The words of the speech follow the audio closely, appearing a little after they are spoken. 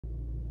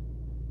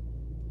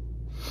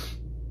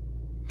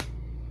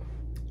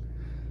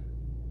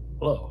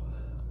Hello.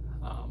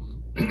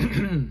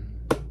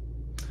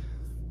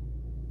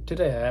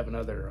 Today I have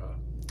another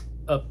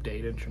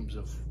update in terms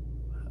of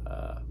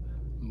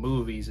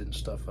movies and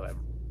stuff that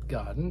I've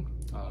gotten.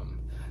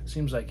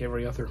 Seems like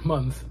every other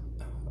month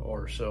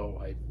or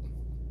so I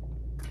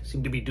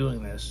seem to be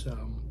doing this.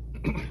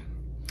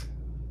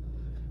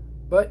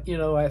 But, you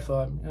know, I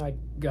thought I'd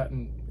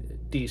gotten a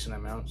decent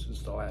amount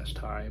since the last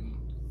time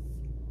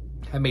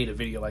I made a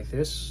video like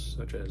this,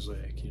 such as,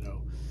 like, you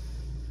know,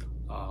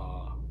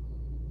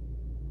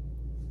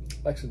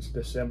 like since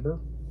December.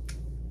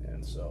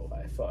 And so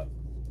I thought,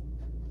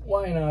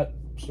 why not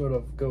sort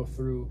of go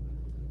through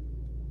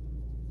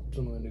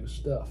some of the new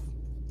stuff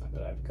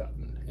that I've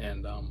gotten.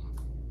 And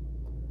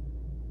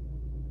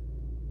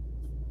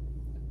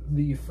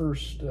the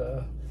first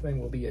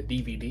thing will be a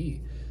DVD.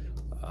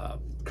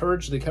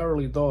 Courage the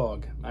Cowardly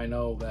Dog. I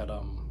know that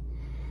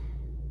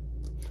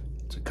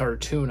it's a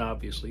cartoon,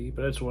 obviously,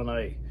 but it's one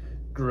I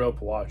grew up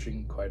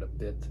watching quite a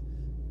bit,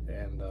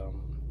 and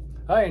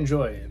I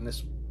enjoy it. And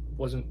this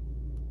wasn't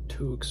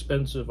too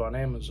expensive on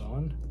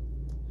Amazon,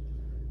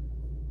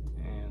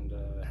 and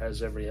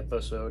has every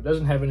episode.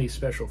 Doesn't have any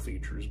special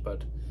features,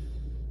 but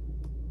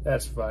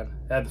that's fine.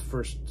 I had the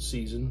first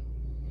season,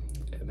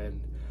 and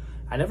then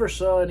I never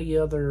saw any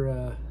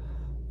other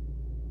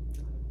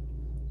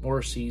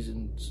more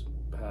seasons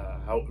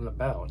out and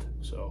about,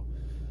 so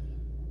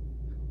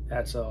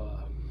that's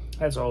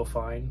all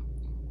fine.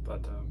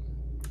 But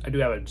I do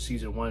have a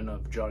season 1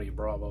 of Johnny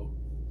Bravo.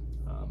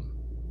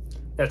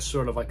 That's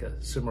sort of like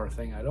a similar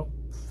thing. I don't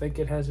think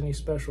it has any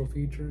special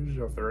features,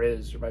 or if there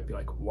is, there might be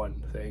like one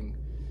thing,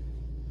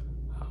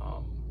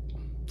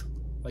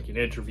 like an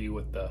interview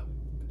with the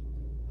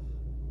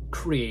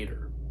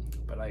creator,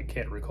 but I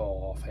can't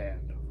recall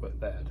offhand with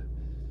that.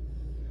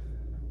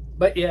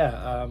 But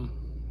yeah,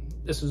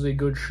 this is a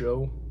good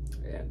show,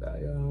 and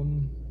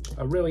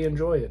I really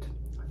enjoy it.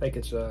 I think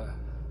it's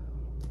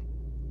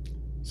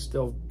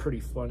still pretty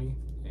funny,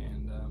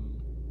 and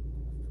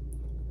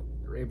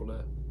they're able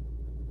to,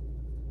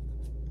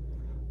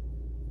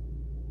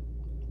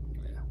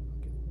 yeah,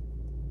 get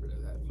rid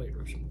of that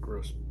later, some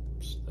gross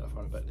stuff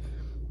on it. But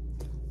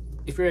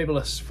if you're able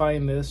to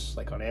find this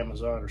like on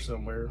Amazon or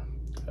somewhere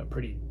at a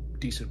pretty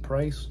decent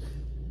price,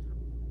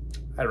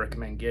 I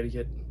recommend getting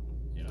it.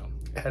 You know,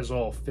 it has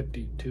all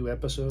 52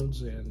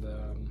 episodes, and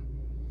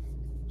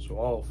so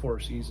all 4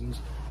 seasons.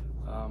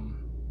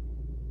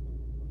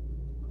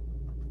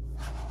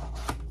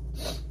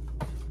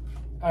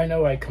 I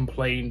know I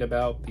complained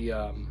about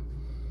the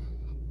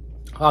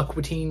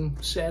Aqua Teen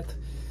set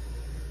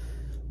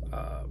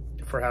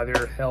for how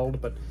they're held,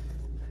 but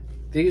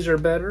these are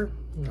better.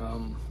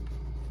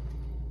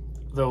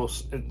 Though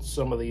in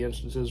some of the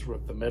instances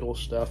with the metal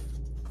stuff,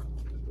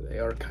 they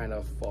are kind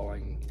of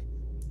falling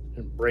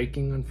and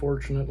breaking,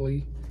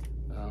 unfortunately.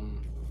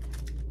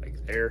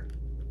 Like there.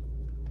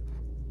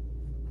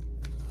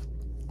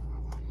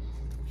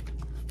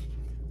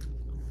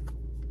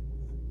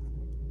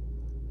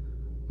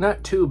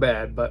 Not too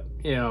bad, but,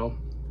 you know,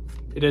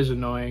 it is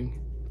annoying.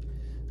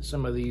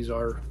 Some of these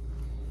are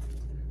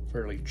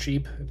fairly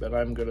cheap, but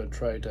I'm gonna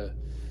try to,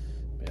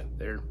 yeah,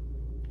 there.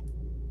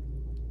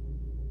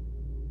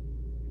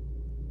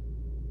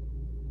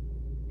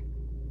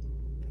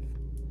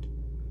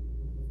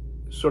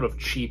 Sort of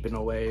cheap in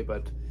a way,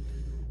 but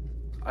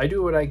I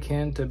do what I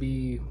can to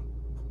be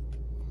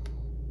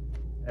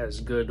as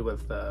good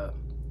with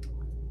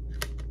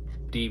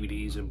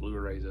DVDs and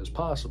Blu-rays as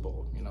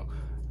possible, you know.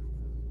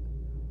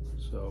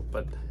 So,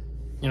 but,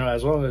 you know,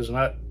 as long as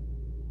not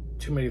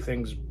too many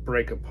things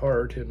break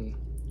apart, and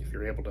if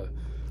you're able to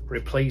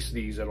replace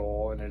these at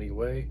all in any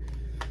way,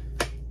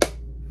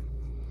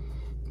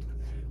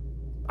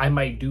 I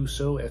might do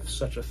so if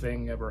such a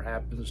thing ever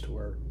happens to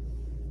where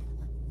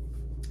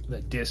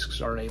the discs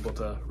aren't able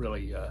to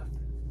really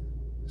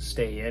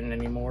stay in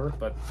anymore.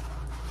 But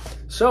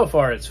so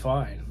far it's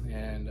fine,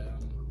 and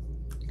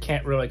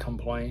can't really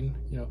complain.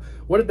 You know,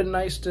 would have been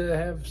nice to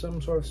have some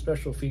sort of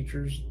special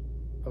features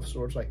of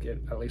sorts, like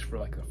at least for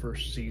like the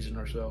first season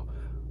or so,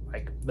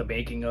 like the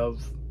making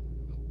of,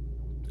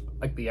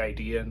 like the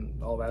idea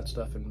and all that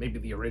stuff, and maybe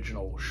the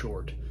original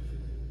short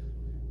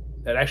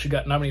that actually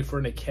got nominated for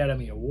an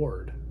Academy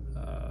Award.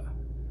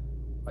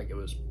 Like it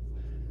was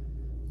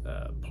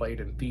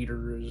played in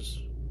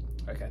theaters,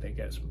 like I think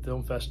at some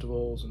film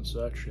festivals and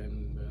such,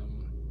 and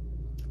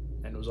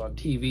it was on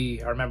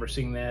TV. I remember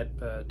seeing that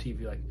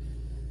TV, like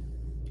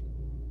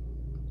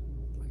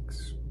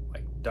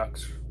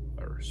ducks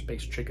or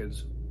space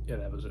chickens. Yeah,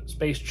 that was it.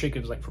 Space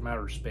chickens, like from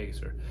outer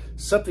space or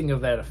something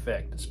of that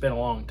effect. It's been a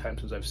long time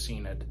since I've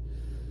seen it,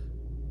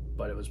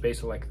 but it was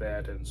basically like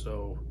that. And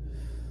so,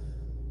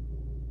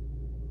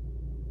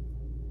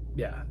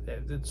 yeah,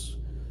 that's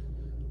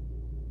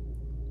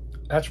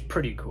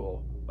pretty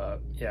cool.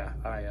 But yeah,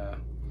 I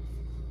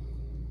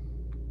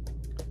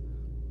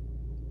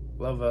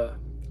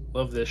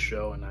love this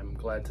show, and I'm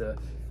glad to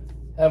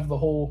have the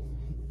whole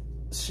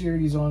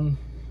series on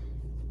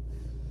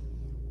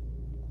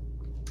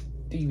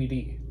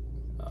DVD.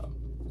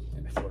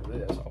 And before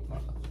this,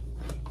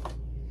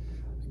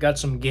 got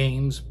some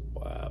games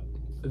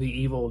the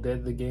Evil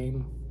Dead the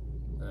game,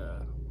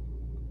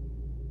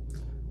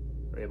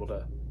 were able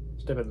to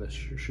step in the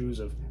shoes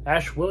of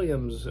Ash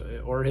Williams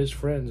or his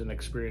friends and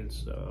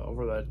experience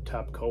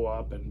over-the-top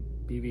co-op and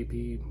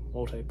PvP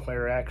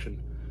multiplayer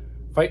action.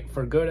 Fight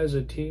for good as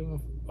a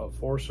team of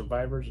 4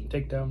 survivors and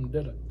take down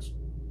deadites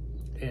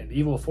and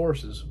evil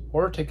forces,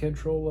 or take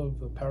control of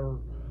the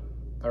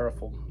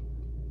powerful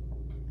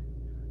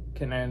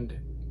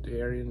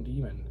Canadian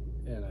demon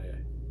in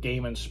a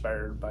game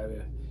inspired by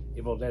the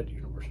Evil Dead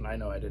universe. And I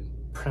know I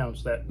didn't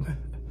pronounce that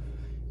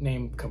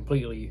name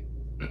completely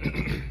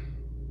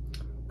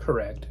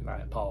correct, and I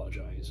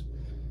apologize.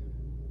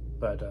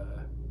 But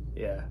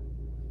yeah,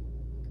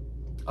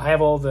 I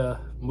have all the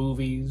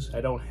movies.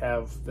 I don't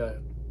have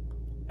the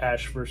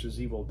Ash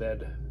vs. Evil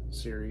Dead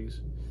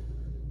series.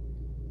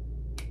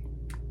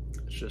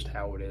 It's just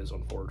how it is,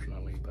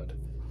 unfortunately. But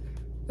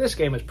this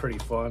game is pretty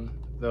fun,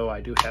 though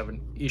I do have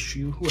an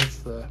issue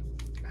with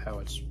how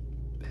it's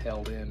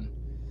held in.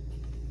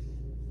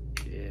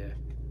 Yeah,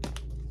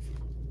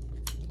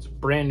 it's a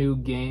brand new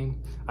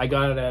game. I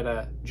got it at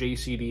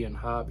JCD and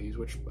Hobbies,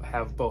 which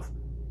have both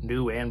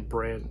new and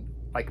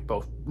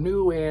both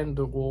new and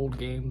old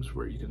games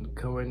where you can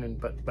go in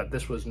and but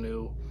this was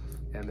new,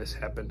 and this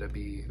happened to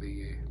be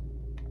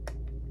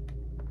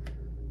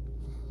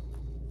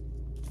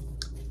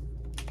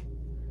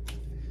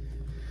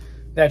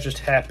that just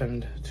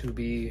happened to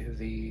be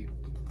the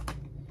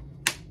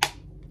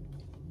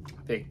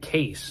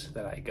case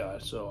that I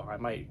got. So I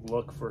might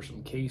look for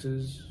some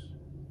cases.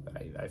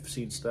 I've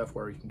seen stuff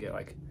where you can get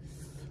like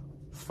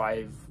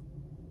 5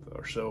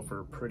 or so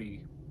for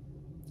pretty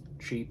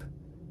cheap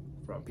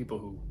from people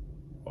who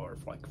are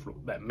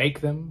that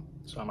make them.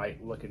 So I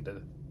might look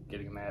into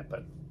getting that.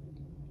 But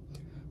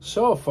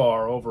so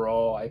far,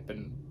 overall, I've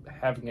been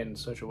having it in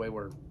such a way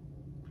where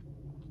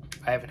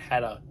I haven't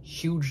had a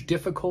huge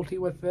difficulty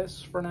with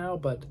this for now,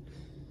 but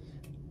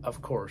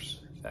of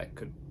course that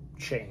could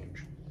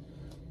change.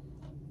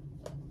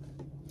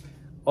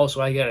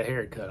 Also, I got a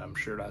haircut. I'm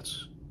sure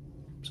that's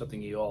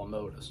something you all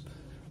noticed.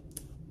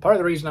 Part of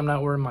the reason I'm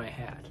not wearing my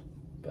hat,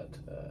 but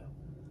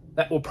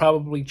that will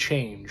probably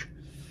change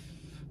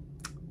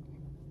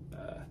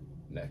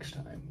next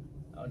time.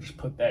 I'll just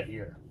put that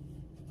here.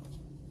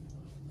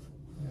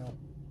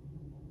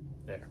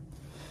 There.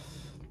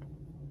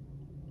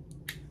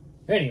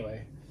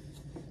 Anyway,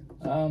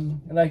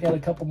 and I got a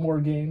couple more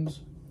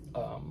games.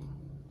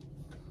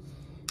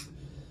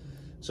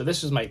 So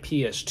this is my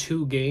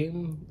PS2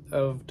 game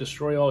of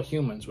Destroy All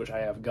Humans, which I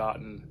have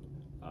gotten,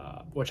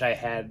 which I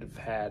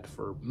had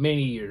for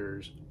many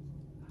years.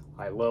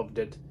 I loved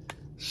it,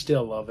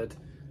 still love it,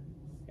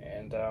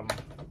 and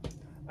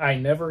I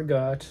never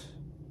got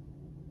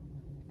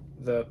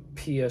the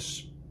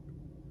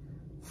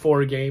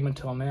PS4 game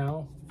until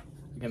now.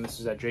 Again, this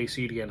is at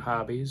JCD and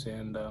Hobbies,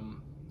 and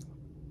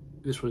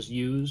this was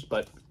used,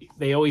 but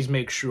they always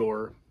make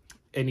sure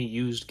any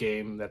used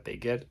game that they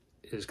get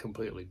is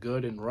completely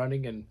good and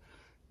running, and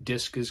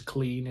disc is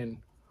clean and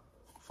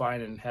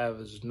fine and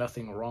has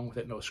nothing wrong with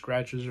it, no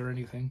scratches or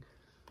anything.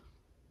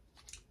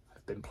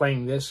 I've been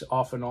playing this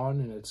off and on,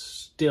 and it's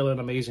still an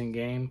amazing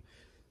game.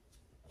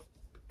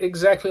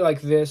 Exactly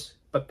like this,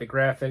 but the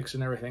graphics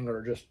and everything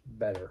are just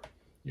better.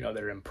 You know,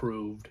 they're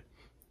improved,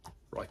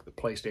 like the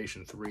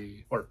PlayStation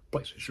 3, or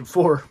PlayStation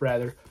 4,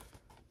 rather.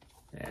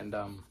 And,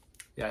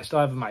 yeah, I still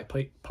have my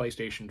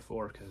PlayStation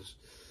 4, because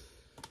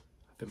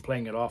I've been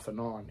playing it off and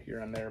on here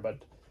and there, but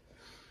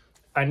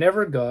I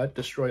never got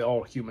Destroy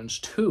All Humans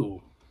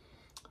 2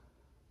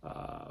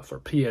 for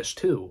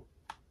PS2.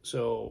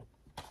 So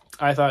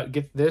I thought,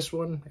 get this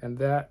one and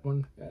that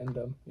one, and,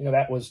 you know,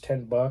 that was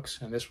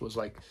 $10, and this was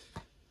like,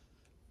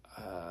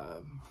 I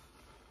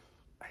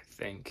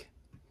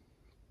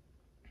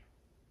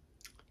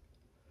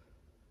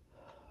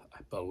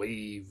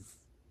believe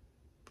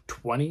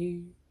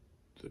 20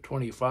 to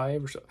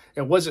 25 or so.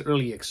 It wasn't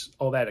really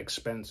all that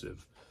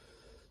expensive,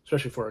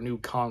 especially for a new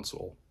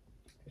console.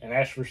 And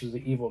Ash vs.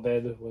 the Evil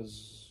Dead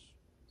was,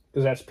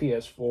 because that's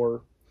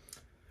PS4,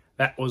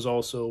 that was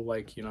also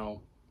like, you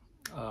know,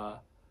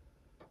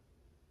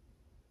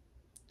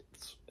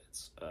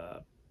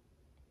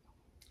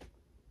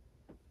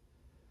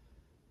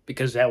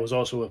 because that was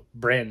also a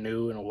brand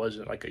new and it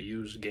wasn't like a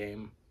used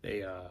game.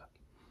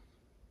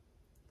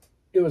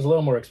 It was a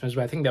little more expensive.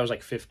 I think that was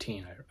like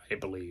 15, I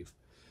believe.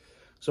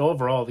 So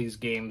overall, these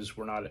games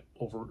were not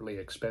overly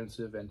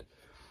expensive, and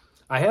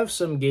I have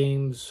some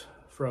games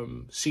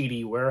from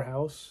CD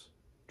Warehouse,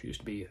 which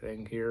used to be a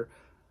thing here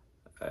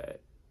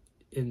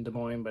in Des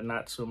Moines, but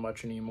not so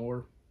much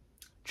anymore.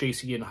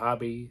 JC and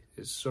Hobby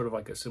is sort of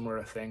like a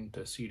similar thing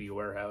to CD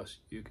Warehouse,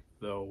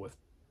 though with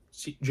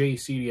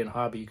JCD and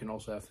Hobby, you can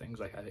also have things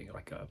like, I think,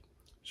 like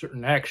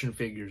certain action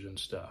figures and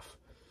stuff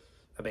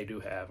that they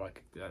do have.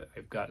 Like,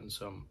 I've gotten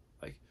some,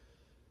 like,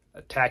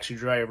 a taxi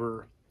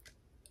driver,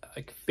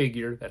 like,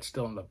 figure that's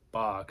still in the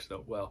box,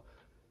 though, well,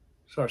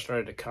 sort of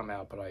started to come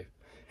out, but I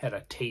had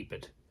to tape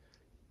it.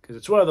 Because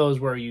it's one of those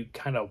where you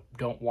kind of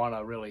don't want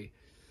to really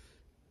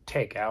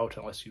take out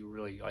unless you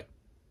really, like,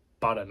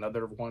 bought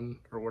another one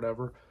or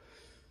whatever.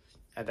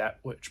 at that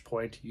which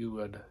point you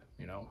would,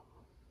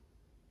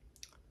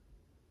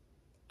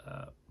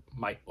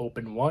 might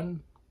open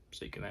one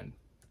so you can then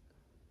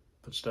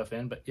put stuff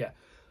in. But yeah,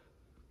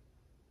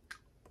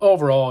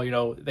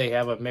 overall, they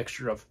have a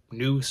mixture of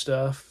new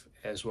stuff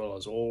as well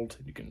as old.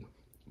 You can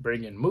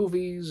bring in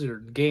movies or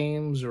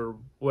games or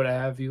what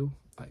have you,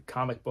 like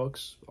comic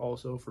books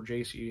also for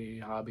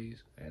JC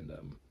hobbies. And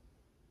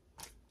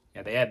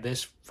yeah, they had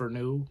this for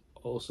new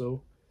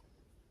also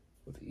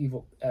with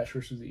Ash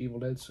vs. the Evil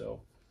Dead.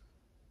 So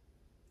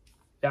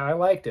yeah, I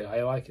liked it.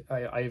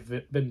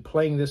 I've been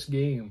playing this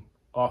game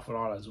off and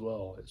on as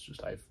well. It's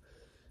just I've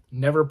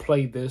never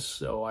played this,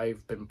 so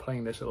I've been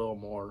playing this a little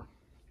more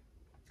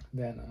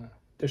than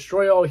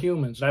Destroy All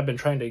Humans. And I've been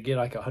trying to get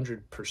like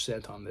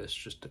 100% on this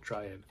just to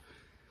try and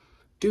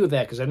do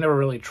that, because I've never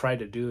really tried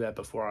to do that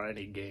before on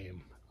any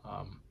game.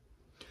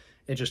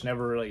 It just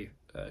never really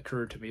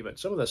occurred to me. But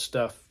some of the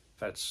stuff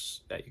that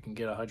you can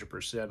get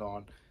 100%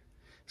 on,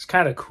 it's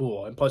kind of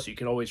cool. And plus, you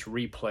can always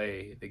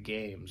replay the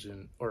games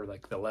or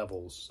like the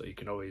levels, so you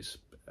can always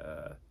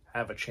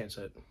have a chance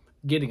at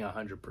getting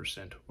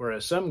 100%.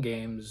 Whereas some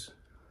games,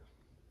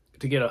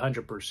 to get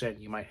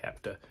 100%, you might have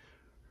to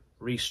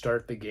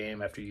restart the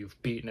game after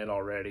you've beaten it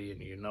already, and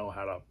you know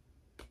how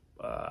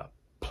to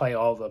play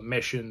all the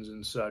missions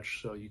and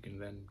such, so you can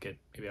then get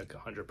maybe like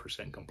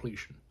 100%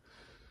 completion.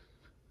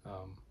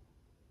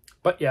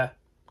 But yeah,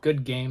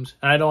 good games.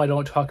 And I know I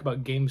don't talk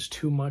about games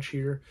too much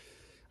here.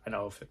 I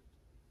know if I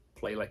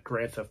play like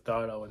Grand Theft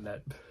Auto and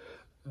that,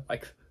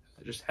 like,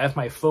 I just have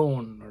my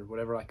phone or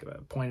whatever, like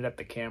pointed at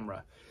the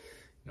camera,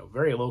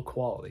 very low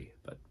quality.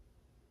 But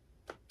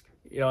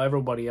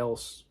everybody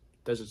else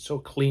does it so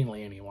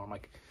cleanly anymore. I'm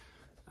like,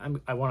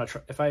 I want to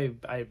try. If I'm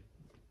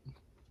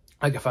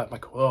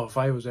like, well, if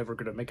I was ever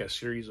going to make a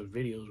series of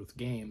videos with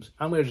games,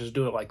 I'm going to just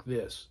do it like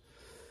this.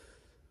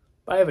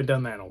 But I haven't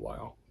done that in a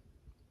while.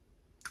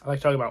 I like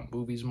talking about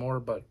movies more,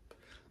 but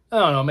I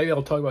don't know. Maybe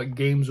I'll talk about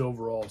games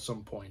overall at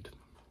some point.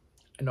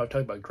 I know I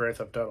talked about Grand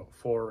Theft Auto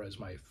 4 as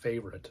my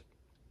favorite,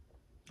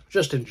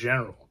 just in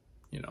general,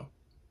 But,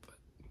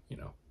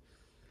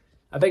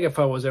 I think if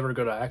I was ever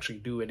going to actually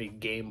do any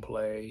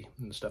gameplay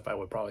and stuff, I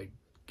would probably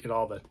get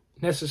all the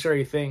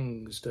necessary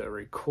things to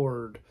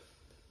record,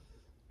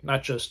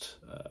 not just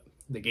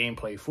the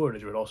gameplay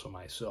footage, but also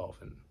myself,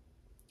 and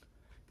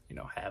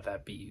have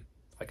that be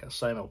like a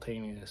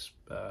simultaneous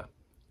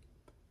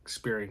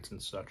experience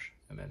and such.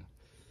 And then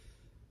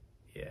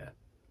yeah,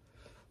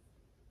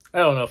 I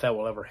don't know if that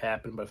will ever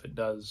happen, but if it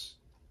does,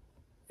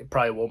 it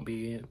probably won't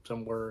be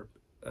somewhere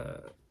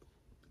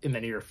in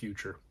the near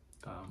future,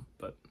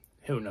 but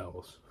who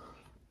knows.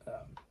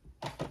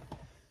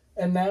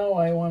 And now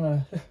I want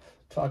to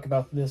talk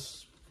about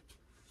this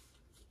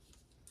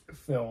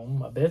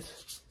film a bit.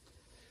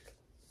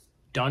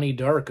 Donnie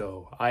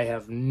Darko. I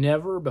have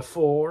never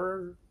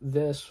before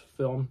this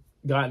film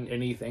gotten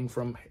anything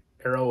from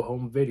Arrow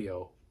Home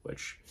Video,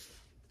 which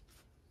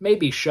may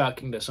be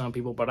shocking to some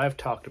people, but I've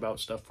talked about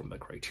stuff from the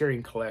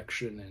Criterion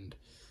Collection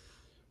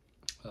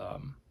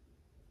and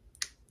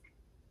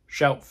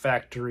Shout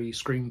Factory,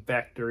 Scream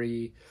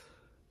Factory.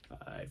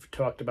 I've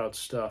talked about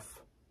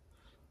stuff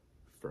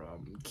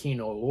from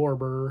Kino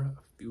Lorber,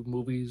 a few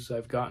movies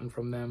I've gotten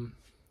from them,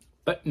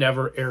 but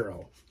never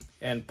Arrow.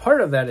 And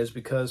part of that is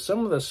because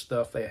some of the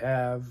stuff they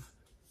have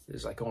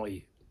is like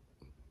only,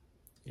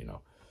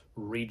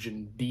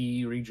 Region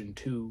D, Region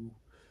 2,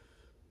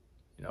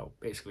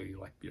 basically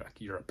like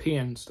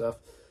European stuff.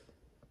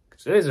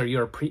 Because it is a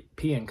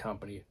European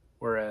company,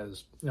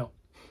 whereas,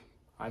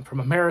 I'm from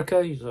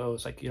America, so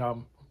it's like,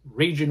 I'm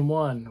Region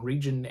 1,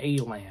 Region A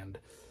land.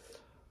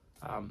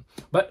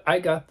 But I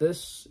got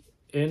this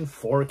in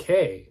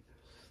 4K.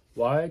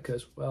 Why?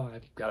 Because, well,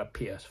 I've got a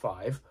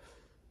PS5,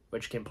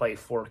 which can play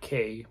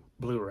 4K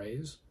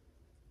Blu-rays.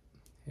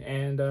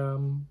 And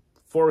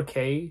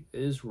 4K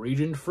is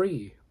region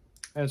free.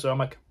 And so I'm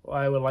like, well,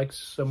 I would like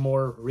some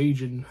more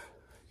region,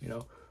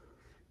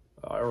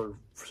 or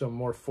some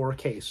more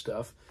 4K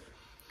stuff.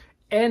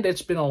 And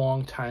it's been a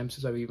long time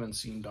since I've even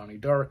seen Donnie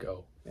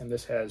Darko. And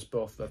this has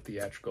both the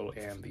theatrical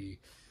and the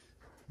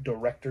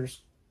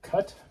director's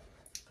cut.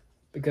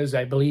 Because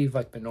I believe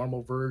like the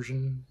normal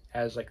version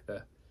has like I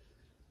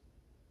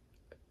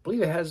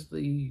believe it has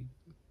the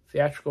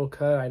theatrical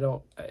cut.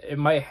 It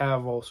might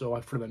have also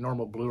for the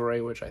normal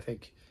Blu-ray, which I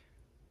think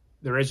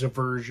there is a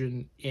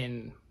version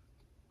in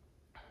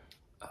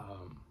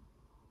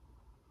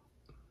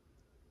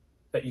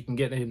that you can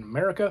get in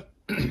America.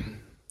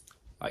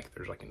 Like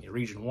there's like in the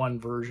Region 1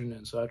 version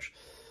and such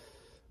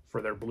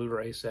for their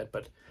Blu-ray set.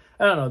 But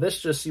I don't know,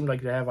 this just seemed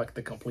like to have like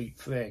the complete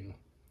thing.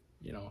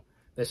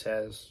 This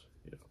has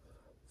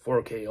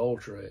 4K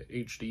Ultra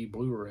HD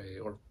Blu-ray,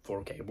 or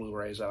 4K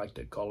Blu-ray as I like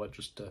to call it,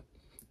 just to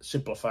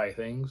simplify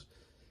things.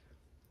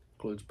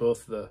 Includes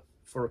both the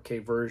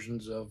 4K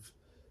versions of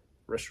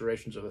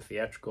restorations of the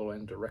theatrical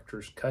and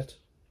director's cut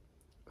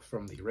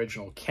from the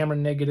original camera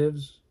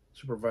negatives,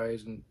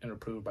 supervised and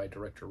approved by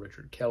director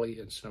Richard Kelly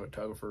and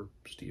cinematographer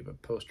Steve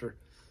Poster.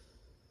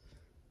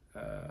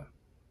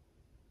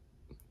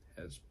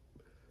 Has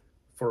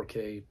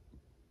 4K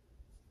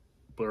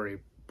blurry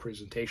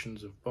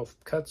presentations of both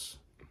cuts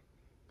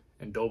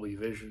and Dolby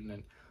Vision,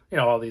 and you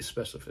know all these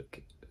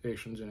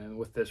specifications. And then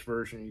with this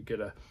version, you get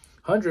a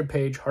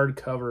 100-page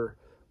hardcover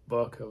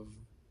book of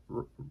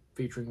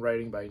featuring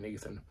writing by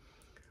Nathan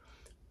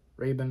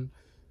Rabin,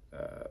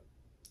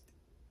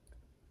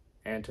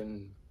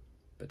 Anton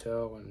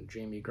Patel, and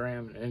Jamie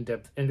Graham, an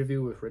in-depth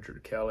interview with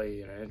Richard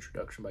Kelly, and an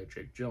introduction by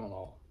Jake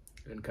Gyllenhaal,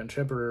 and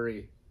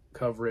contemporary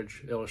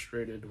coverage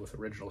illustrated with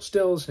original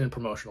stills and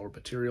promotional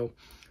material,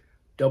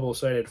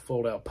 double-sided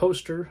fold-out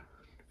poster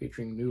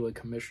featuring newly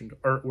commissioned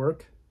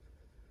artwork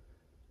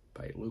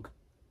by Luke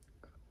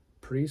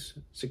Priest,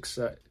 six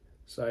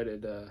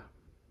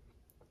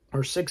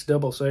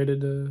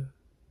double-sided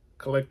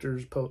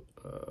collector's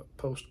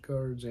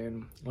postcards,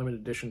 and limited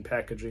edition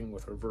packaging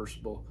with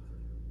reversible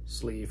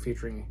sleeve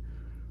featuring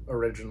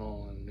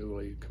original and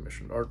newly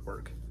commissioned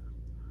artwork.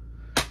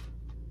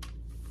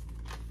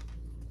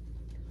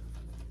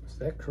 Is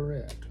that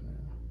correct?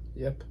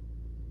 Yep.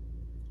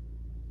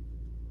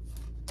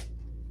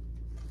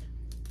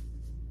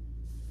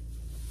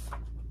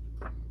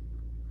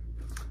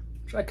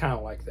 Which I kind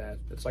of like that.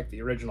 It's like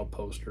the original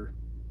poster.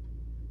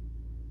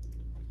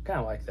 Kind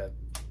of like that.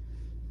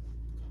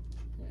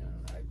 Yeah,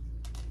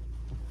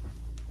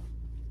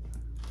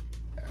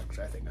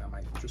 actually, I think I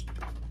might just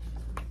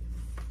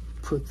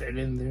put that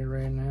in there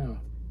right now.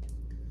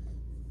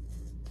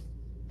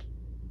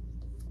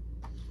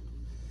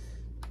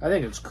 I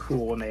think it's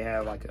cool when they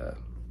have like a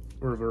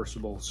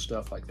reversible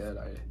stuff like that.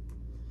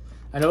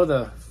 I know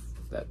that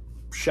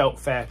Shout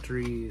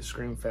Factory,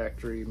 Scream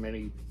Factory,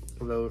 many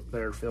of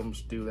their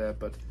films do that,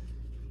 but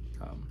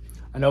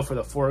I know for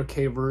the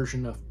 4K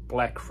version of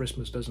Black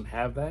Christmas doesn't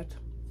have that.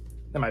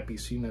 That might be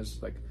seen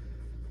as like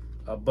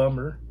a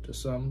bummer to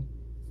some,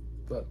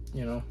 but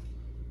you know.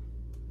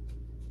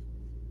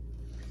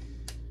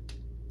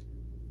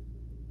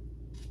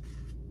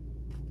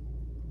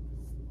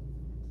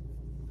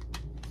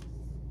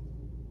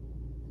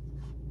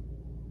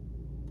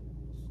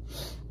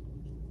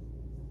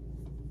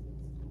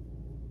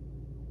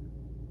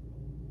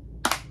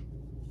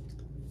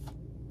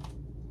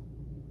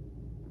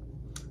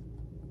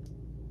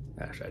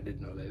 Actually, I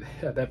didn't know they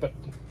had that, but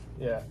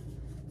yeah,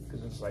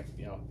 because it's like,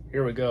 you know,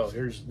 here we go.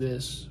 Here's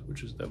this,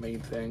 which is the main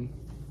thing.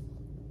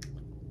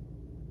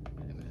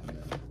 And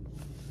then,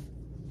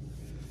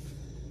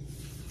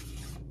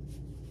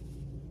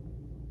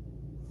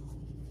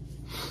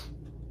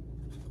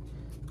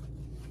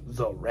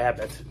 the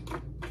rabbit,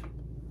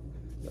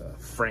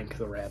 Frank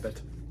the rabbit,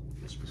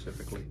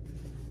 specifically.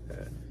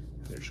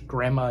 There's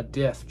Grandma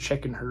Death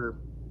checking her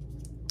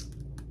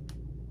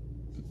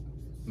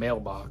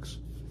mailbox.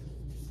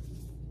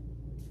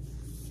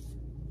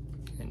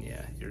 And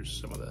yeah, here's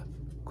some of the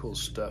cool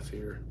stuff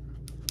here.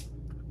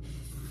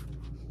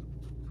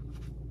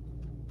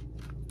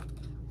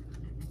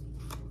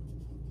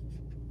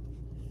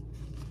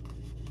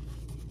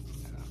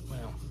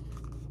 Well,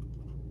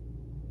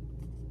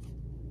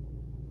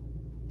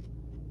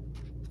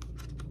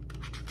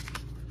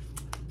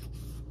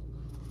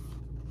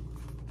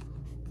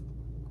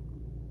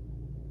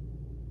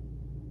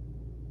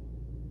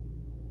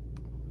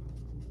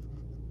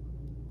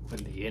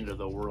 when the end of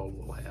the world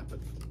will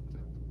happen.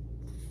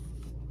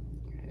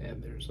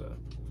 And there's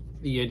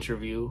the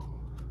interview.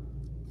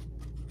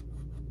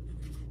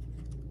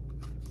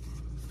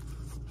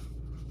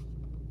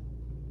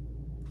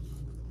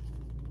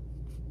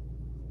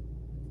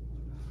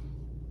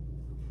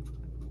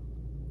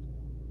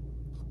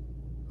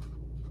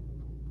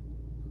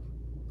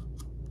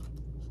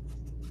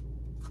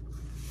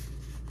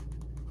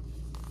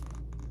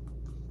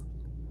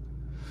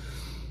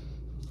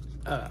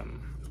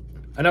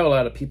 I know a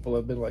lot of people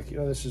have been like, you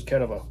know, this is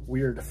kind of a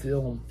weird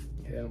film.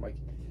 And I'm like,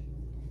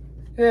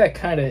 yeah, it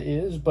kind of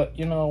is, but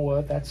you know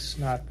what? That's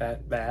not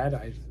that bad,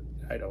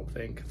 I don't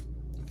think.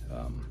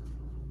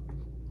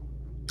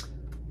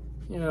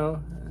 You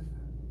know,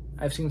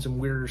 I've seen some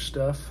weirder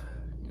stuff,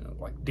 you know,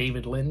 like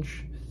David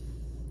Lynch,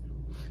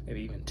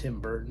 maybe even Tim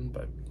Burton,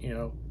 but, you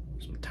know,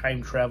 some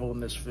time travel in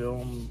this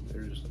film.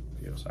 There's,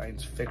 you know,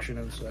 science fiction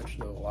and such,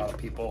 though a lot of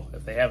people,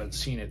 if they haven't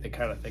seen it, they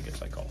kind of think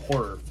it's like a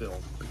horror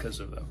film because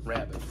of the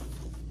rabbit.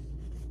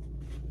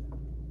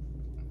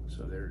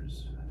 So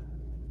there's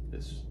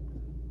this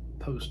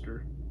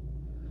poster,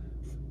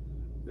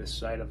 this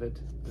side of it,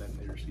 then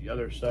there's the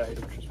other side,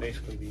 which is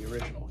basically the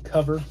original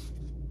cover.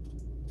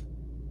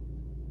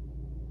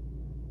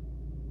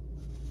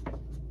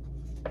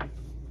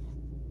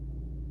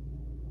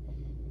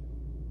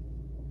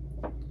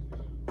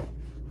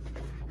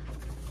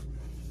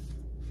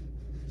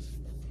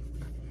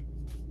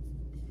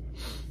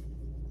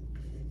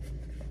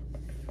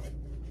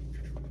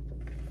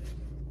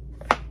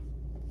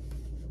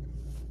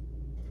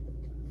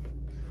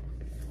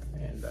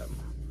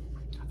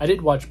 I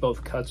did watch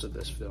both cuts of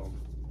this film,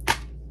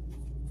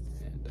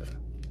 and so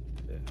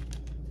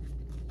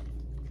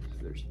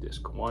there's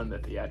disc 1, the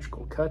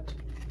theatrical cut.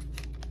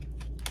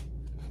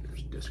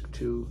 There's disc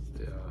 2,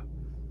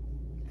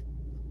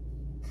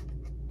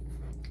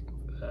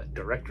 the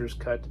director's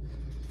cut,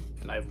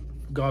 and I've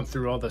gone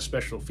through all the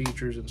special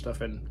features and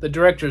stuff, and the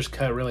director's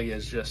cut really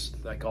is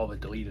just like all the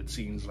deleted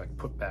scenes like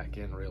put back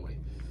in, really.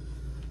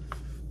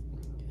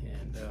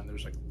 And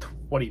there's like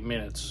 20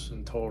 minutes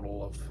in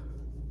total of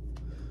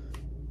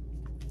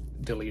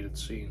deleted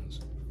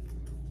scenes.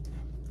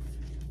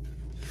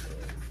 So,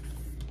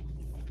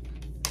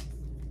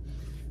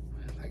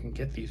 if I can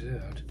get these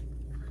out.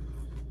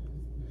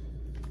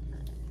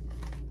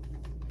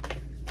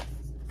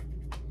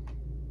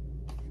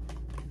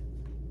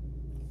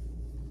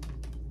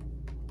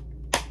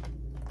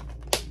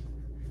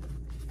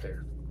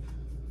 There.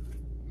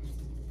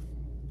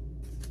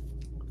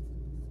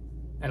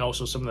 And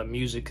also some of the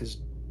music has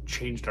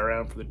changed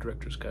around for the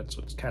director's cut,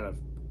 so it's kind of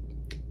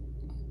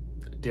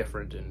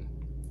different and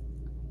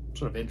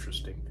sort of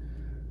interesting.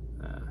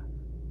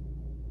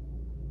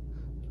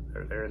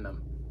 They're in the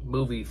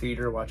movie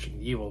theater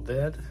watching Evil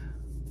Dead.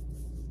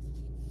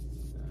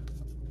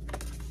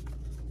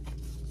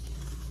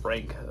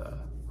 Frank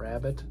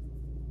Rabbit.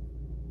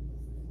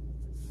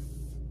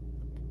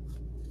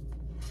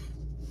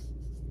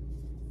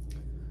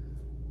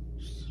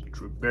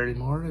 Drew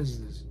Barrymore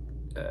is this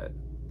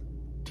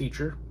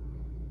teacher.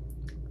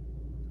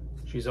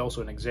 She's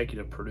also an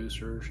executive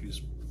producer.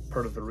 She's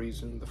part of the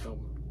reason the film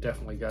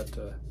definitely got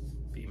to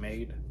be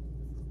made.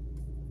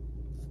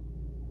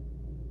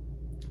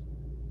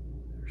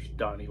 There's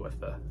Donnie with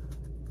the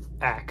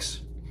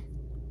axe.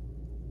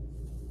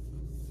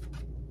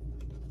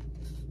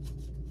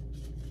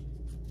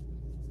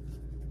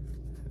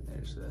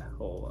 There's the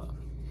whole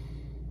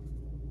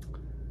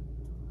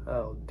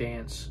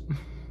dance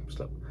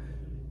stuff.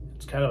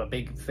 It's kind of a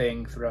big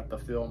thing throughout the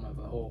film of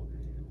the whole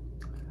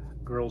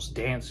girls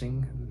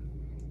dancing.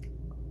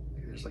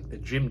 There's like the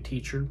gym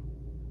teacher,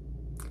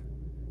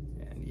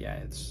 and yeah,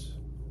 it's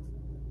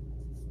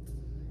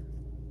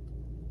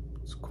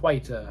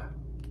quite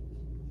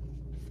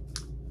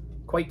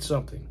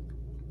something.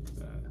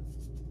 Yeah,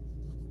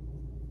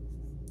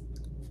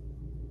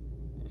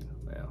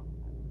 well,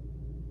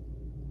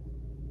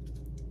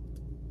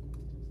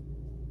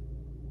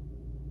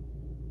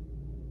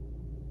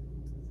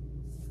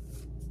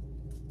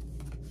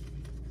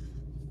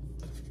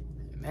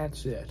 and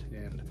that's it.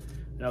 And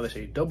now they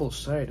say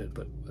double-sided,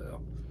 but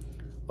well,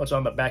 what's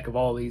on the back of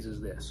all these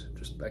is this,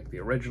 just like the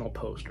original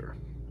poster.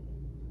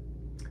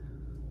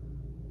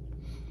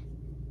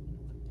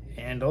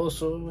 And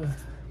also,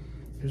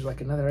 there's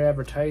like another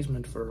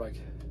advertisement for like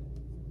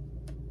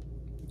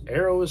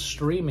Arrow is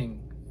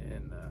streaming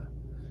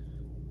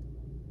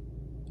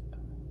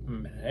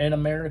in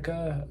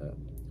America,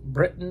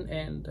 Britain,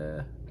 and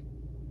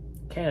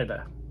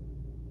Canada.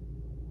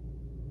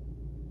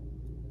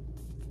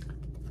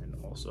 And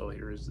also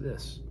here is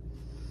this.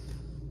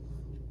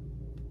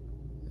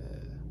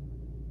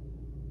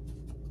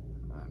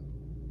 I'm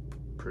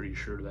pretty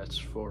sure that's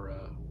for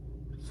a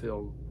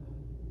film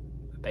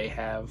that they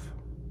have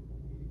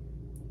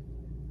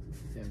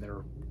in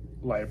their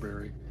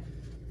library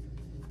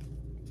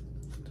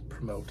to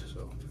promote.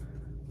 So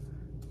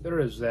there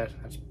is that.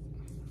 That's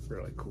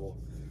really cool.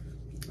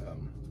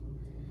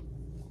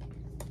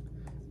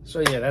 So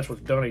yeah, that's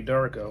with Donnie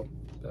Darko.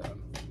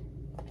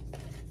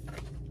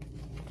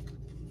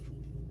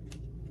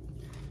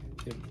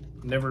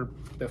 Never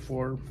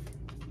before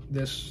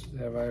this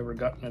have I ever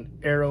gotten an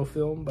Arrow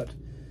film,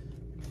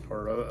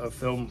 or a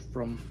film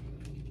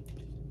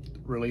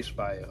released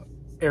by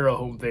Arrow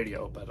Home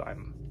Video, but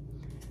I'm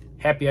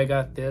happy I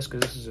got this because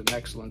this is an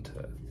excellent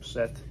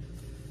set.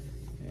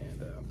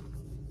 And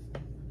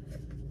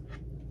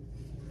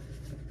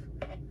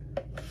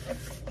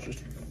it's just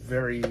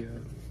very,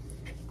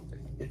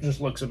 it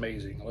just looks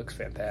amazing. It looks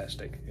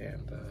fantastic.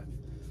 And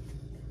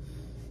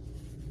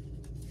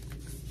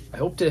I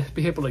hope to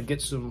be able to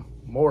get some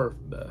more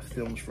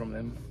films from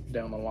them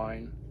down the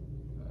line.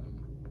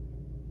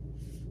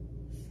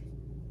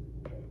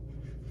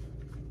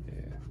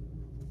 Yeah.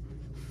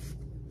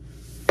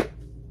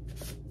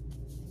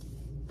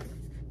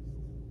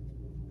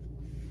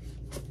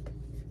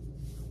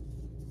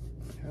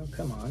 Oh,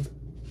 come on.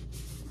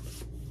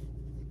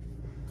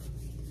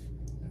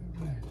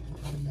 All right,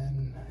 and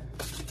then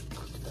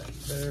put that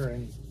there,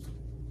 and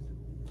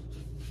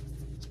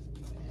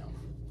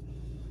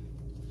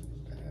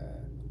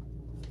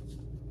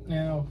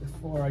now,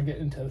 before I get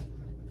into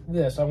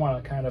this, I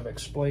want to kind of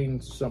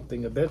explain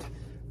something a bit.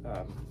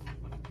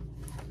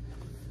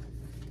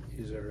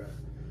 These are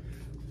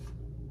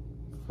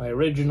my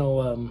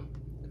original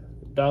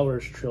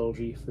Dollars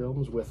Trilogy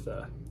films with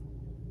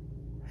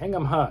Hang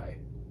 'em High.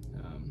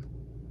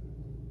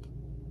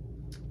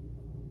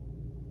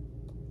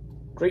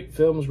 Great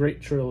films,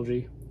 great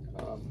trilogy.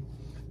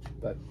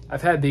 But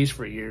I've had these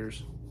for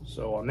years,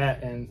 so on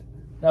that end,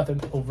 nothing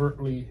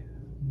overtly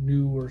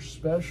new or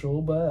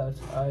special, but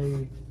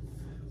I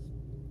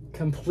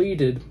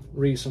completed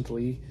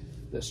recently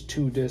this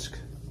 2-disc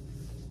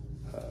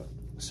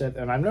set,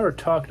 and I've never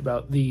talked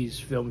about these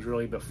films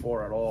really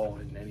before at all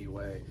in any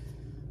way,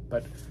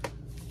 but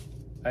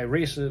I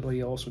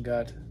recently also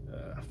got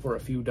for a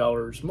few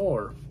dollars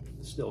more,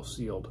 still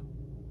sealed.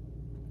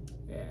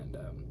 And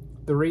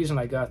the reason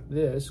I got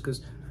this,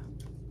 because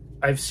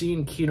I've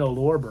seen Kino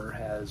Lorber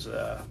has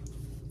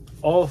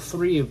all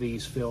 3 of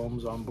these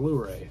films on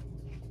Blu-ray.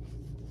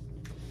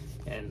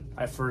 And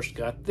I first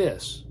got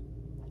this.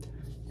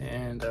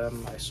 And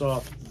I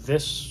saw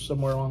this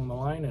somewhere along the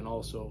line, and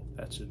also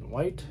that's in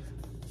white.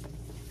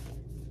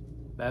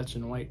 That's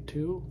in white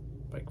too,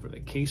 like for the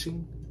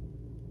casing.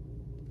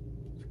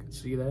 You can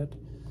see that.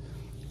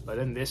 But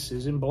then this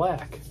is in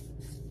black.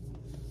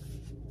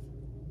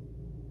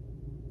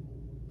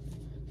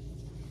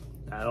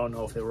 I don't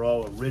know if they were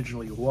all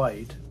originally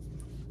white,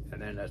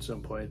 and then at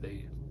some point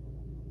they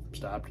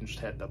stopped and just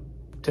had the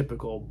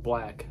typical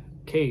black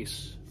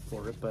case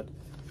for it, but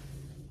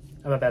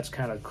I thought that's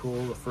kind of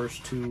cool. The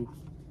first 2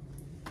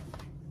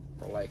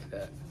 are like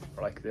that,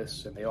 or like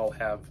this, and they all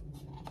have,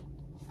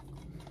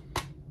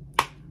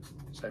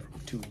 aside from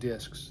 2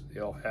 discs,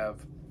 they all have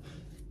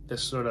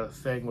this sort of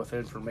thing with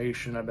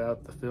information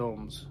about the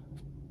films.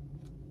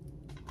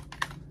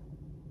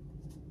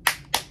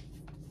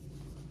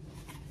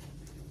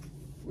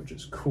 Which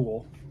is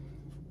cool.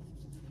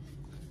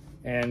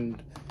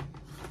 And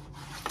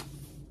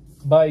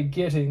by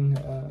getting,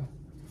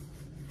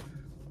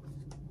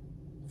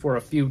 for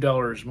a few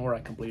dollars more, I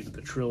completed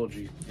the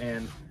trilogy.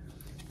 And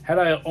had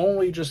I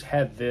only just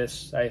had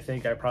this, I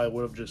think I probably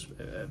would have just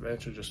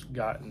eventually just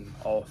gotten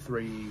all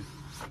 3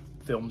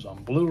 films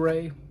on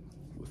Blu-ray,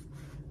 with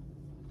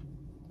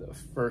the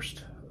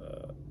first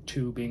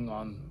 2 being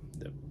on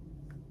the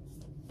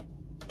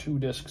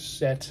 2-disc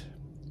set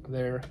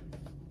there,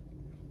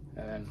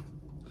 and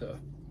the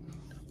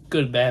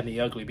Good, Bad, and the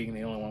Ugly being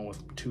the only one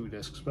with 2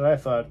 discs. But I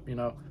thought, you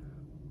know,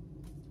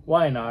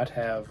 why not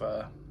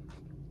have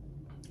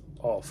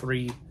all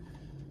 3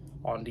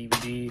 on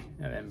DVD,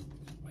 and then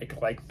make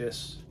it like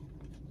this.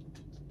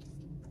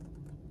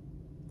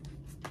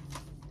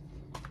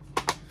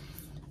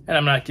 And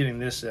I'm not getting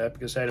this set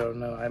because I don't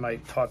know. I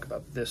might talk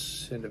about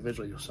this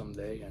individually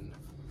someday, and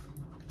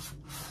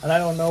I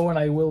don't know when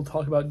I will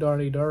talk about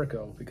Donnie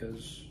Darko,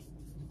 because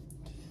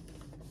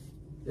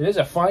it is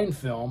a fine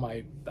film.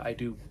 I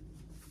do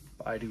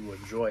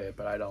enjoy it,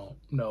 but I don't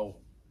know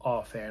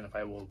offhand if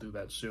I will do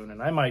that soon.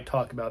 And I might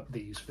talk about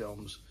these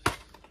films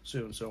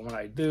soon. So when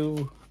I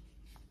do,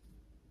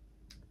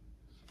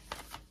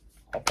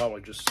 I'll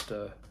probably just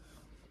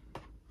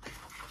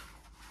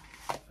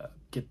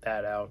get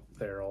that out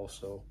there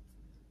also,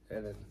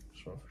 and then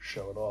sort of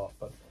show it off.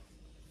 But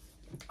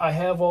I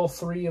have all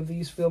 3 of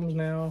these films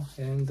now,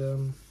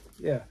 and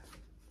yeah.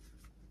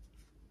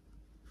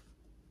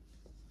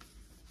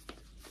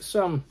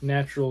 Some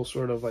natural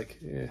sort of like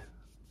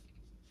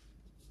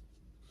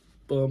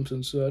bumps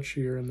and such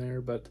here and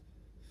there, but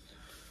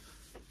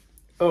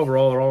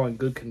overall they're all in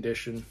good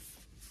condition.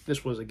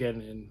 This was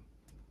again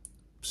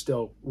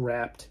still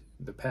wrapped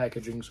in the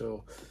packaging,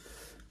 so,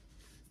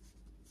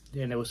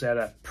 and it was at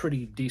a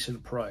pretty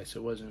decent price.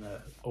 It wasn't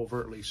a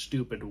overtly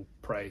stupid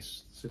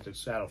price since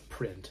it's out of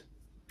print,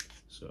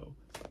 so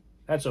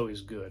that's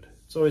always good.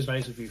 It's always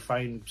nice if you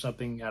find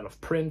something out of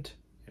print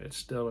and it's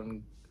still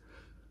in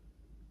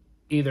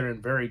either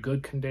in very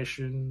good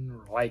condition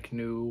or like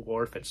new,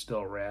 or if it's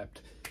still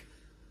wrapped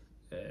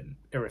and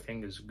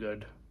everything is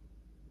good.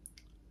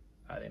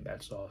 I think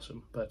that's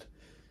awesome. But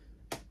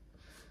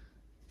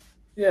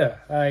yeah,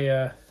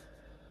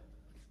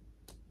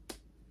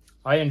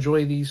 I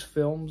enjoy these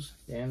films,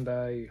 and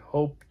I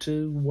hope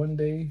to one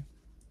day,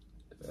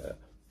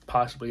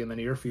 possibly in the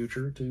near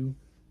future, to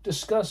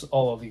discuss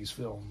all of these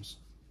films.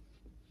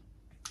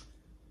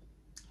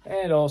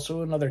 And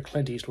also another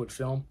Clint Eastwood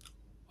film,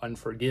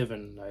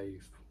 Unforgiven.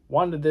 I've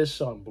wanted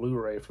this on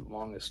Blu-ray for the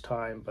longest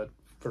time, but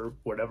for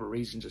whatever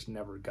reason just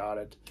never got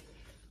it.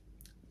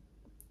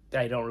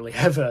 I don't really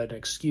have an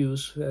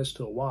excuse as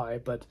to why,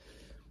 but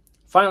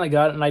finally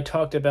got it, and I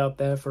talked about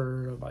that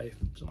for my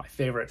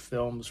favorite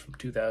films from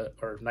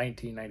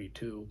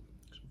 1992,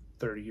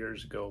 30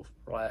 years ago,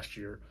 last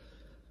year.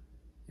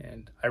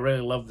 And I really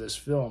love this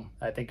film.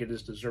 I think it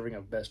is deserving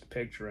of Best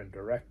Picture and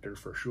Director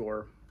for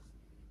sure.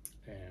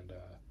 And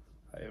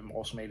I have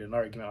also made an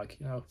argument, like,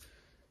 you know,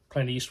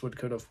 Clint Eastwood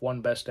could have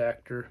won Best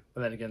Actor, but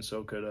then again,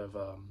 so could have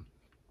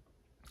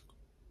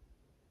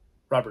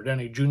Robert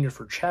Downey Jr.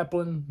 for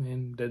Chaplin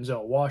and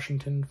Denzel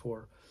Washington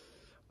for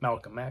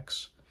Malcolm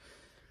X.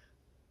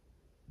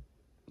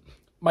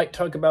 Might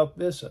talk about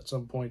this at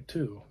some point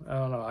too. I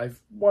don't know. I've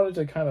wanted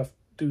to kind of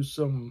do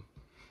some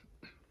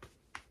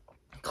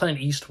Clint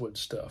Eastwood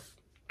stuff.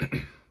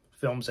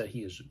 Films that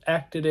he has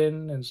acted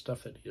in and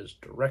stuff that he has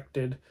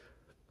directed.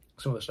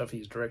 Some of the stuff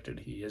he's directed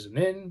he isn't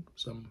in.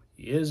 Some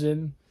he is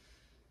in.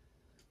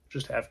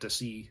 Just have to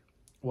see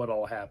what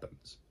all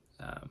happens.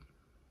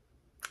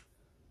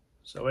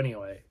 So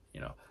anyway, you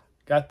know,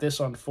 got this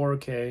on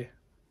 4K.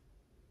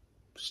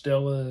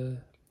 Still a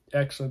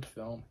excellent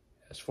film.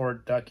 Has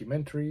 4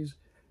 documentaries.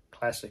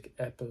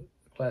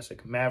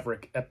 Classic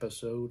Maverick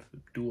episode,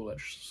 Duel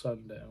at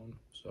Sundown.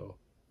 So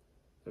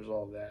there's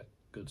all that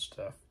good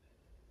stuff.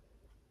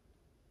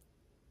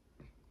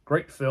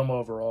 Great film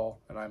overall,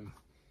 and I'm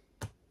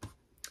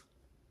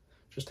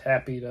just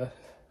happy to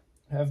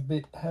have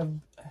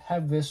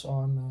this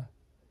on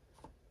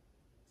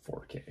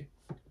 4K.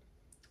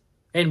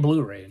 and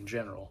Blu-ray in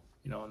general.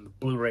 You know, and the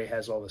Blu-ray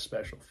has all the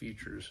special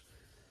features.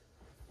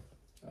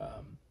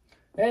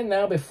 And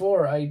now,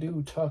 before I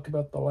do talk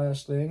about the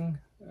last thing,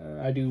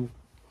 I do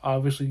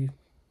obviously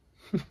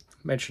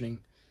mentioning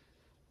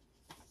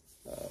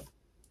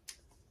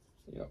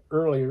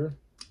earlier,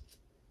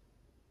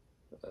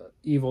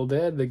 Evil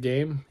Dead, the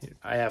game.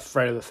 I have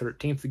Friday the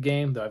 13th, the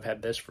game, though I've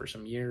had this for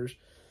some years.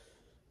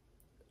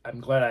 I'm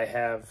glad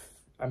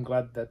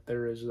that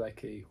there is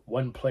like a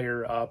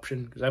one-player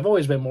option, because I've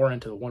always been more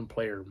into the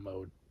one-player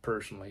mode,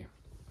 personally.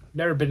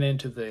 Never been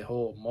into the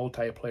whole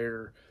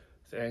multiplayer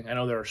thing. I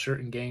know there are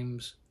certain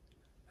games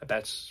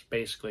that's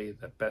basically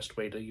the best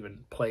way to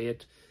even play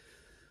it,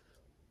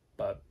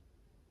 but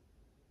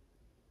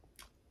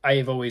I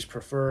have always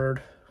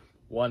preferred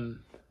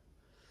one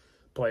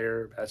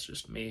player. That's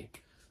just me.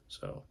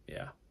 So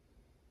yeah.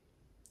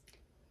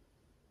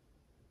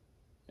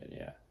 And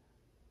yeah,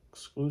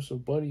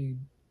 exclusive Buddy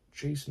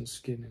Jason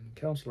skin and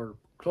counselor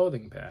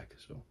clothing pack.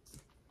 So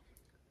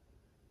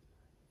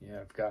yeah,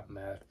 I've gotten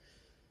that.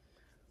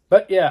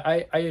 But yeah,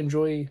 I've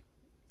enjoyed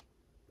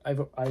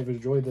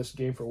this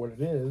game for what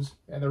it is,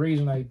 and the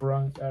reason I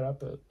brought that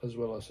up, as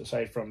well as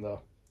aside from the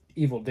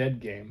Evil Dead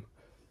game,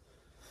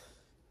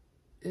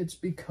 it's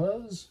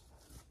because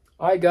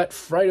I got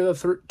Friday the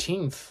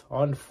 13th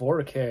on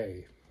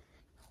 4K.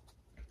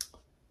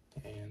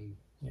 And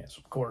yes,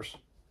 of course,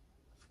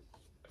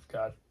 I've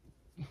got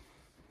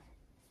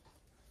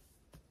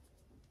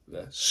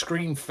the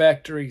Scream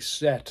Factory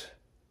set.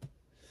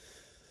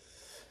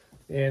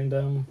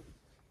 And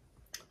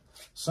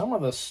some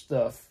of the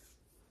stuff,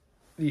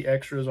 the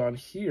extras on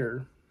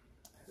here,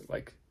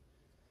 like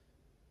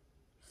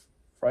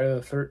Friday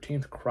the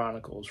 13th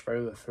Chronicles,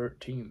 Friday the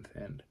 13th,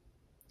 and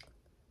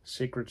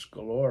Secrets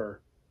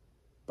Galore,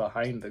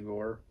 Behind the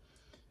Gore,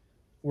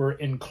 were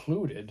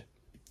included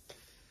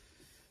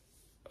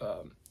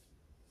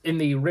in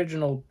the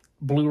original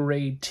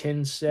Blu-ray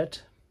tin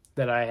set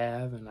that I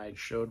have and I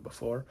showed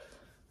before.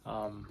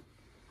 You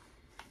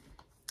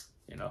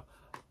know,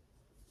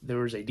 there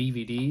was a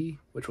DVD,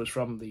 which was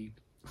from the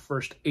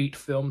first 8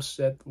 film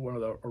set, one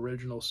of the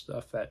original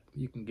stuff that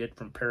you can get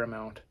from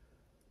Paramount,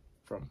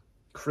 from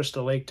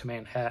Crystal Lake to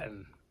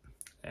Manhattan.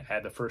 It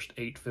had the first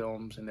 8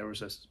 films, and there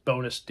was this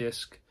bonus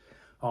disc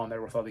on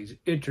there with all these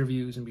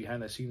interviews and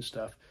behind the scenes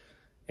stuff.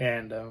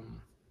 And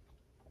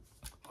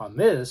on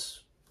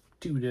this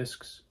 2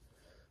 discs,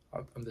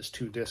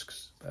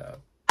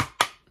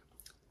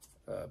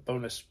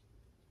 bonus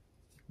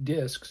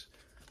discs,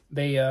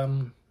 they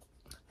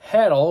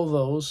had all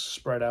those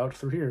spread out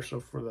through here. So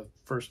for the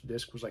first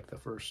disc was like the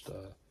first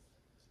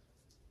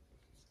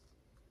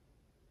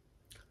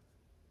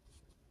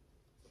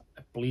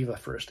I believe the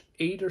first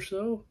 8 or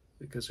so,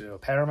 because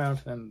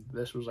Paramount, and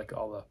this was like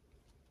all the,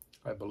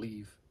 I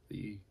believe,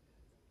 the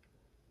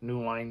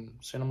New Line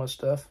Cinema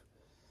stuff.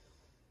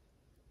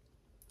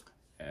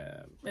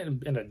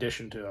 In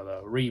addition to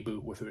the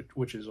reboot with it,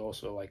 which is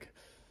also like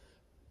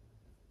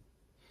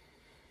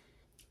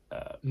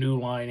New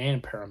Line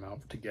and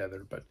Paramount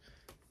together. But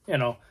you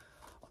know,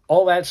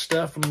 all that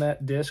stuff from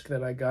that disc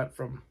that I got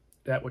from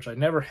that, which I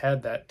never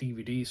had that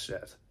DVD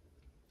set.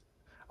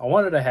 I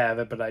wanted to have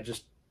it, but I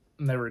just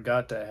never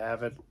got to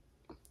have it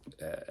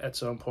at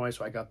some point,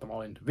 so I got them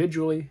all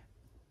individually.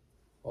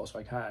 Also,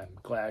 I'm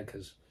glad,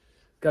 because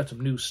got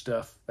some new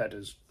stuff that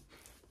is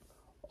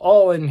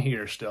all in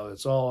here still.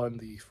 It's all in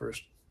the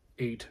first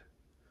 8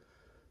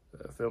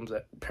 films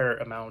that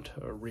Paramount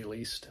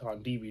released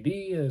on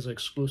DVD as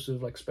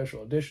exclusive, like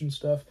special edition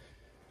stuff.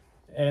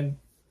 And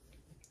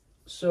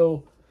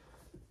so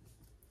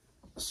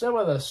some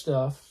of the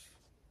stuff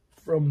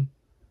from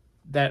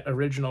that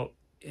original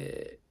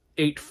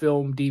 8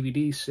 film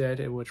DVD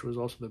set, which was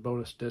also the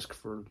bonus disc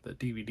for the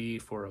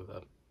DVD for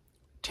the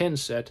 10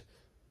 set,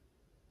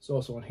 it's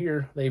also in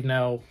here. They've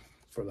now,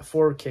 for the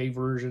 4K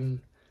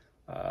version,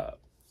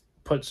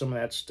 put some of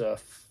that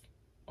stuff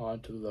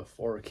onto the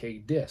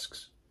 4K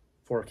discs,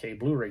 4K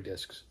Blu-ray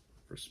discs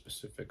for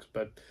specifics,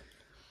 but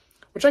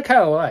which I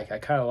kind of like. I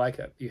kind of like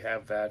that you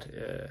have that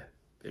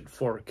in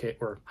 4K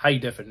or high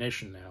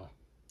definition now,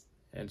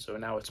 and so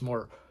now it's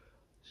more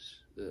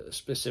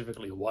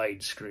specifically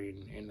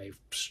widescreen, and they've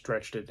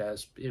stretched it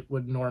as it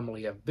would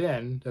normally have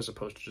been, as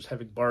opposed to just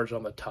having bars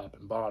on the top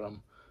and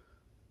bottom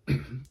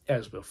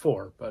as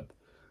before. But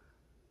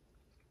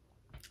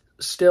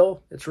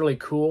still, it's really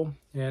cool.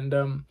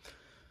 And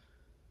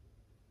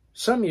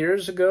some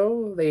years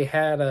ago, they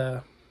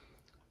had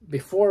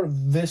before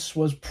this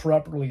was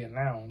properly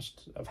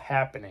announced of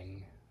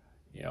happening,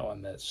 you know,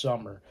 in that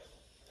summer,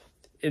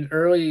 in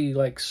early,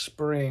 like,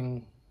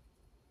 spring,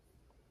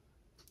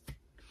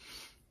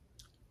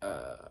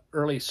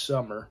 early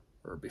summer,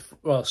 or before,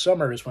 well,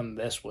 summer is when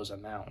this was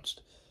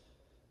announced,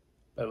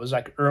 but it was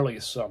like early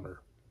summer,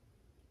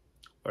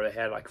 where they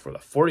had, like, for the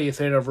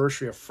 40th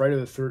anniversary of Friday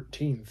the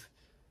 13th,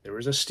 there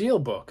was a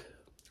steelbook,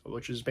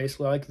 which is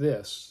basically like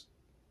this.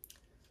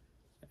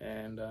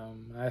 And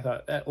I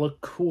thought that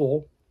looked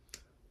cool.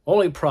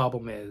 Only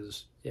problem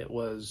is it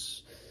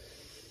was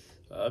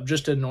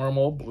just a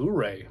normal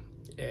Blu-ray.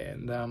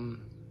 And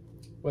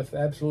with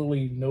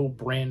absolutely no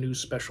brand new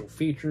special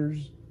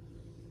features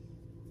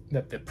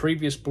that the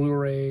previous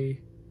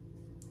Blu-ray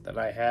that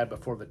I had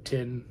before the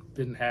tin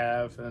didn't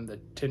have, and the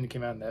tin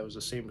came out and that was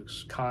the same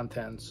as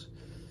contents.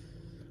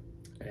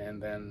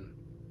 And then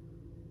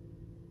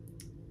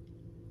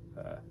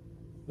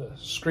the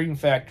Screen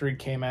Factory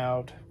came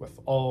out with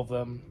all of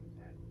them.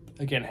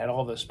 Again, had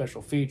all the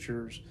special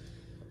features,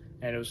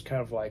 and it was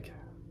kind of like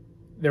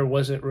there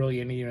wasn't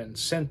really any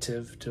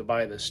incentive to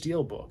buy the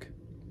Steelbook.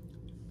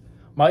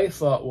 My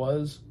thought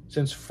was,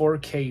 since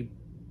 4K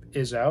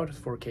is out,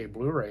 4K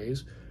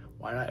Blu-rays,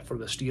 why not for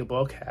the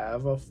Steelbook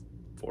have a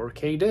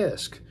 4K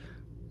disc?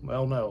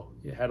 Well, no,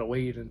 you had to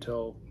wait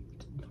until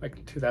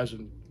like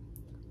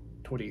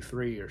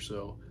 2023 or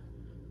so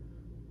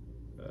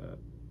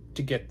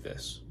to get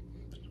this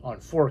on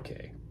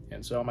 4K.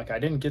 And so I'm like, I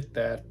didn't get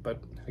that,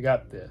 but I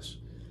got this.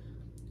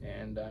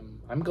 And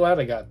I'm glad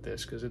I got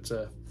this, because it's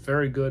a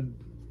very good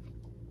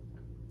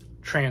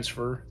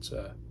transfer. It's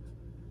a,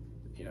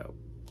 you know,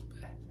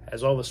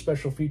 has all the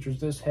special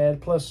features this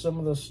had, plus some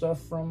of the stuff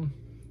from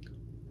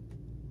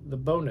the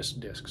bonus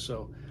disc.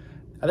 So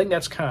I think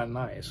that's kind of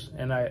nice.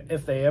 And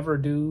if they ever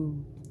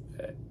do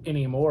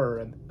any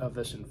more of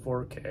this in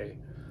 4K,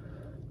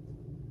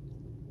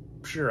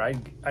 sure,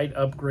 I'd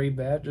upgrade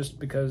that, just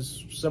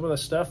because some of the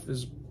stuff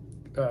is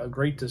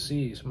great to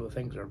see. Some of the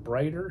things are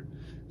brighter,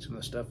 some of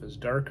the stuff is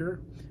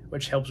darker,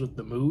 which helps with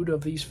the mood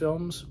of these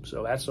films,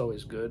 so that's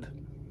always good.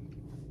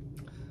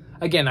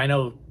 Again, I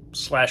know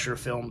slasher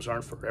films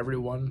aren't for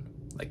everyone,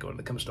 like when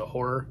it comes to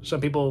horror.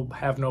 Some people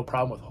have no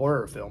problem with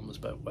horror films,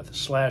 but with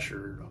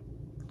slasher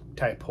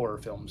type horror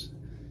films,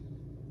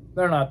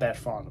 they're not that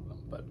fond of them.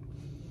 But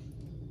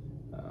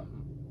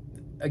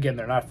again,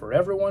 they're not for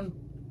everyone.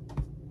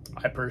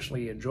 I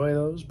personally enjoy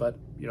those, but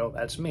you know,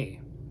 that's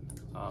me.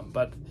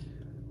 But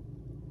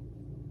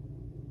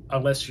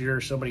unless you're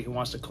somebody who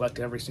wants to collect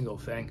every single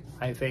thing,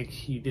 I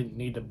think you didn't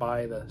need to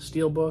buy the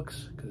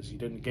Steelbooks, because you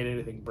didn't get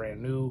anything brand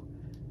new.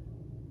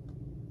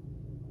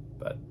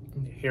 But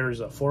here's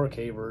a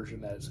 4K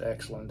version that is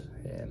excellent,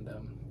 and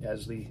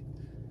has the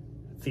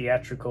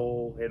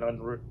theatrical and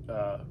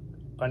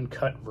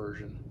uncut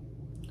version.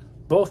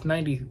 Both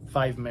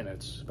 95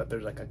 minutes, but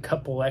there's like a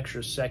couple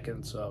extra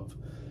seconds of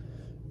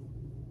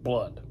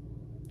blood.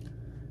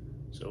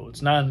 So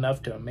it's not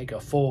enough to make a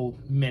full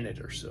minute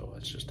or so.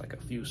 It's just like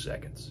a few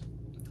seconds.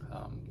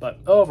 But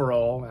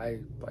overall,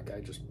 I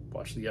just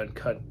watch the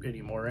uncut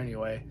anymore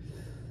anyway,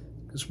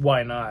 because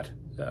why not?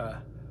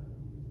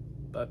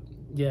 But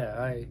yeah,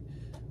 I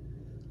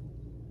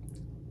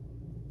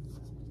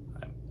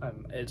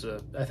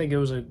think it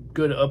was a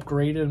good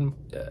upgrade in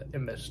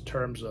this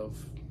terms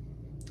of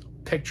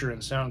picture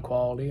and sound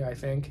quality. I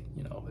think,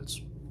 you know,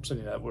 it's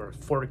something that where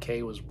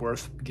 4K was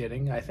worth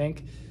getting. I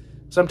think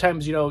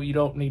sometimes, you know, you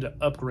don't need to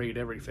upgrade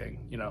everything,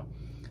 you know,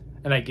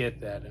 and I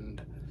get that.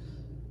 And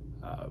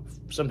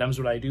sometimes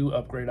when I do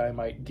upgrade, I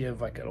might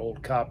give like an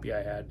old copy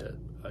I had to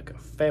like a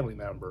family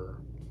member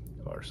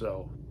or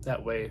so.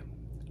 That way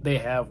they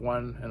have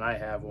one and I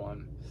have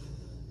one.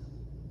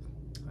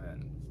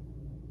 And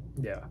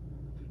yeah,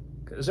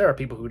 because there are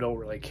people who don't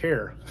really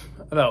care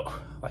about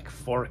like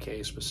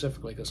 4K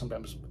specifically, because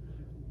sometimes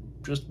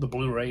just the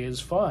Blu-ray is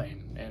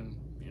fine, and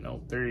you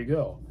know, there you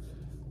go.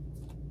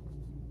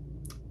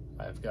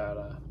 I've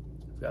got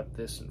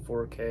this in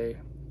 4K,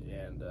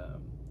 and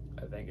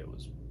I think it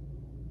was,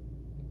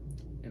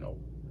 you know,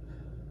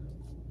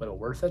 well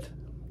worth it,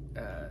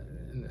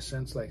 in the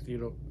sense, like, you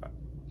know,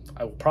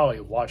 I will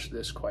probably watch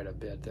this quite a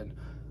bit, and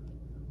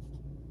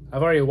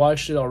I've already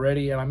watched it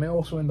already, and I'm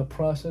also in the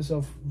process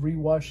of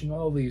rewatching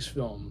all these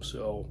films.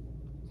 So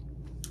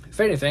if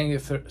anything,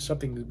 if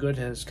something good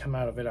has come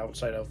out of it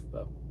outside of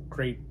a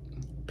great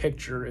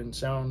picture and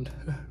sound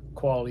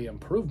quality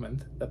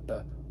improvement that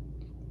the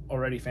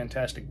already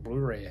fantastic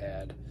Blu-ray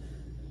had,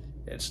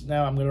 it's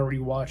now I'm going to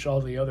rewatch all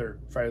the other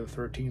Friday the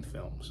 13th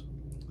films.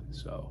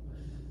 So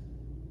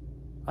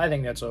I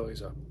think that's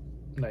always a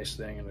nice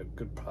thing and a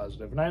good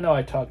positive. And I know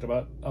I talked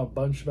about a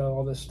bunch about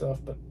all this stuff,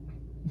 but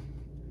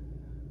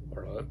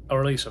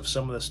or at least of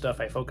some of the stuff,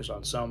 I focus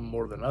on some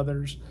more than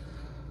others.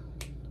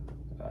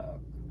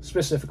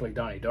 Specifically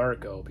Donnie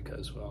Darko,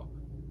 because, well,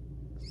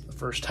 it's the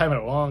first time in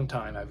a long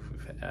time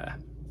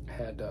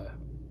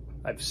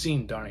I've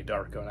seen Donnie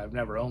Darko, and I've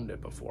never owned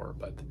it before.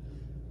 But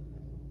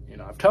you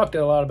know, I've talked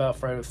a lot about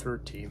Friday the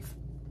 13th.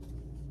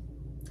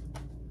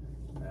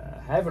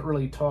 I haven't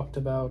really talked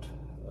about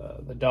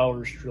the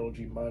Dollars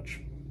trilogy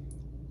much.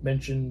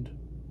 Mentioned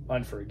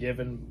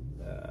Unforgiven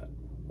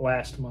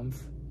last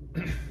month.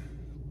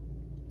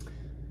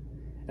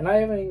 And I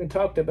haven't even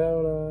talked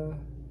about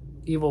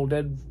the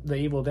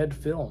Evil Dead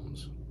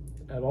films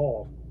at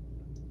all,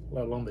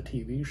 let alone the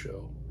TV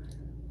show.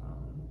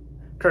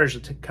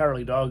 Courage the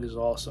Cowardly Dog is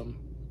awesome,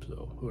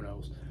 so who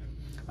knows?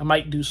 I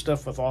might do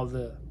stuff with all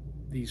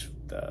these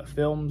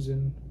films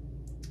and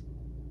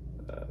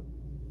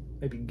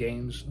maybe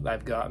games that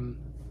I've gotten.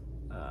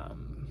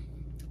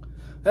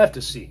 I have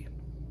to see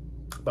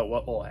about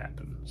what will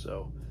happen.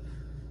 So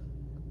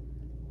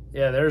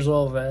yeah, there's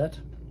all that,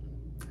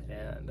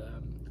 and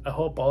I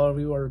hope all of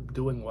you are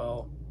doing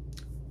well.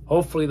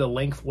 Hopefully the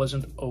length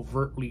wasn't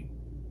overtly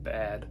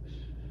bad.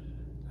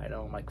 I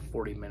know, like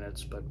 40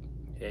 minutes, but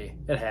hey,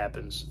 it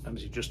happens.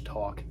 Sometimes you just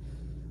talk.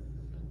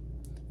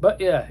 But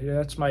yeah,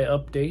 that's my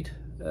update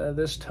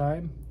this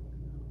time.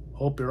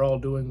 Hope you're all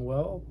doing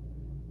well.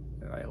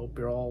 And I hope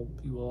you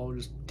all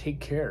just take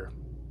care.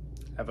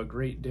 Have a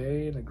great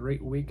day and a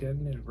great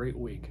weekend and a great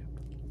week.